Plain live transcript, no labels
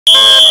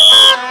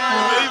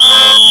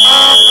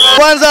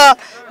kwanza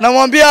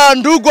namwambia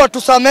ndugu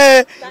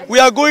atusamee,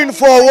 we are going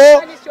for a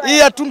war. Hii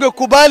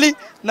hatungekubali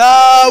na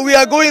we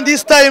are going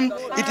this time,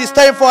 it is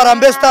time for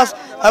Harambee Stars.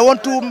 I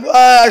want to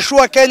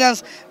assure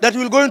Kenyans that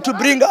we are going to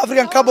bring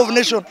African Cup of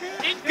Nations.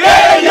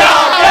 Kenya,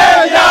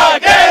 Kenya,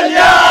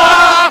 Kenya!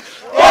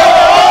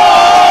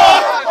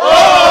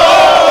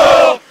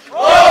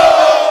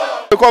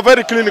 Kwa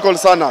very clinical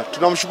sana.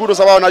 Tunamshukuru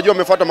sababu najua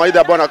amefuata maida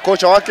ya bwana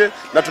kocha wake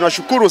na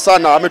tunashukuru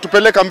sana,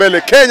 ametupeleka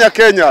mbele. Kenya,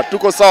 Kenya,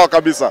 tuko sawa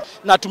kabisa.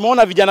 Na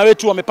tumeona vijana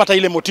wetu wamepata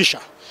ile motisha.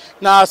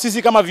 Na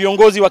sisi kama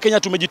viongozi wa Kenya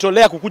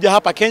tumejitolea kukuja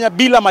hapa Kenya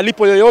bila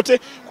malipo yoyote,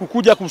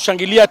 kukuja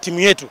kumshangilia timu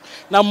yetu.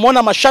 Na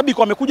mmeona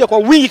mashabiki wamekuja kwa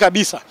wingi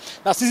kabisa.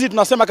 Na sisi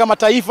tunasema kama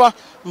taifa,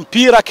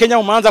 mpira Kenya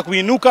umeanza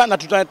kuinuka na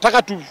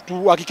tunataka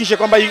tuhakikishe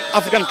kwamba hii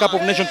African Cup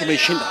of Nations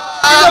tumeishinda.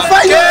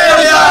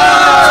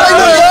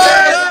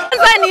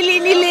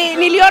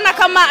 Niliona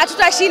kama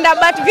hatutashinda,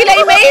 but vile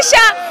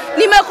imeisha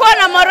nimekuwa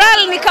na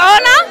moral,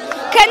 nikaona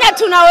Kenya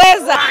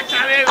tunaweza.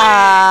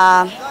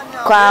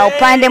 Kwa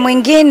upande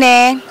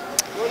mwingine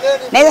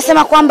naweza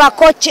sema kwamba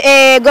coach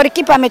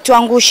goalkeeper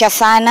ametuangusha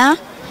sana,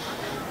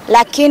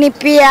 lakini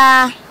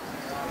pia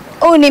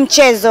huu ni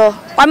mchezo,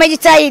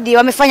 wamejitahidi,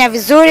 wamefanya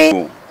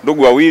vizuri.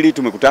 Ndugu wawili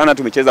tumekutana,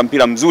 tumecheza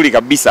mpira mzuri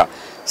kabisa.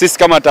 Sisi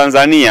kama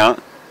Tanzania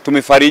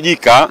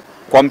tumefarijika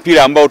kwa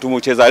mpira ambao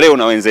tumecheza leo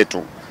na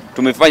wenzetu.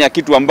 Tumefanya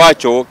kitu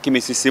ambacho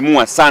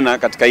kimesisimua sana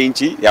katika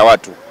nchi ya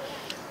watu.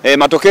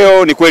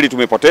 Matokeo ni kweli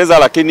tumepoteza,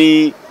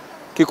 lakini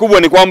kikubwa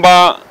ni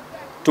kwamba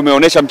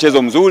tumeonesha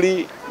mchezo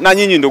mzuri na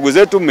nyinyi ndugu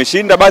zetu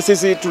mmeshinda, basi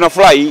sisi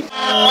tunafurahi.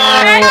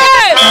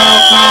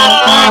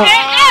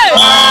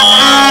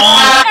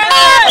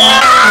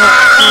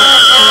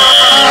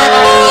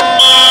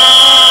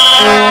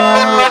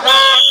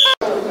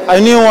 I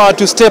knew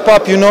to step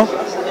up,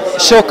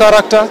 show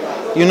character,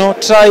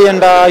 try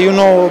and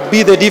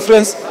be the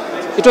difference.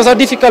 It was a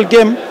difficult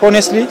game,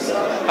 honestly.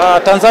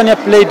 Tanzania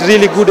played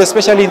really good,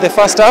 especially in the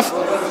first half.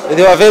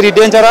 They were very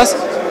dangerous,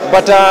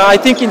 but I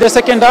think in the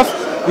second half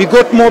we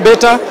got more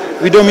better.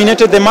 We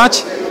dominated the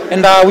match,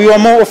 and we were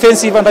more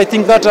offensive, and I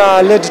think that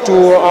led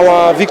to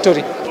our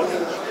victory.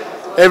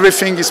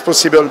 Everything is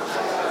possible.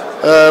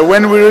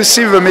 When we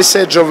received a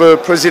message of the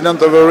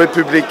President of the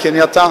Republic,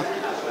 Kenyatta,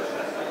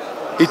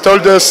 he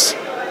told us,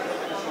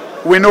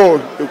 we know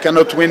you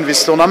cannot win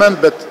this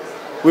tournament, but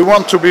we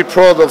want to be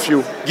proud of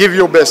you. Give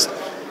your best.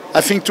 I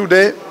think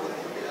today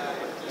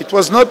it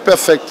was not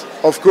perfect,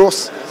 of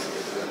course,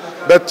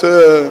 but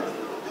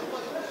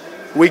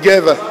we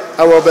gave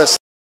our best.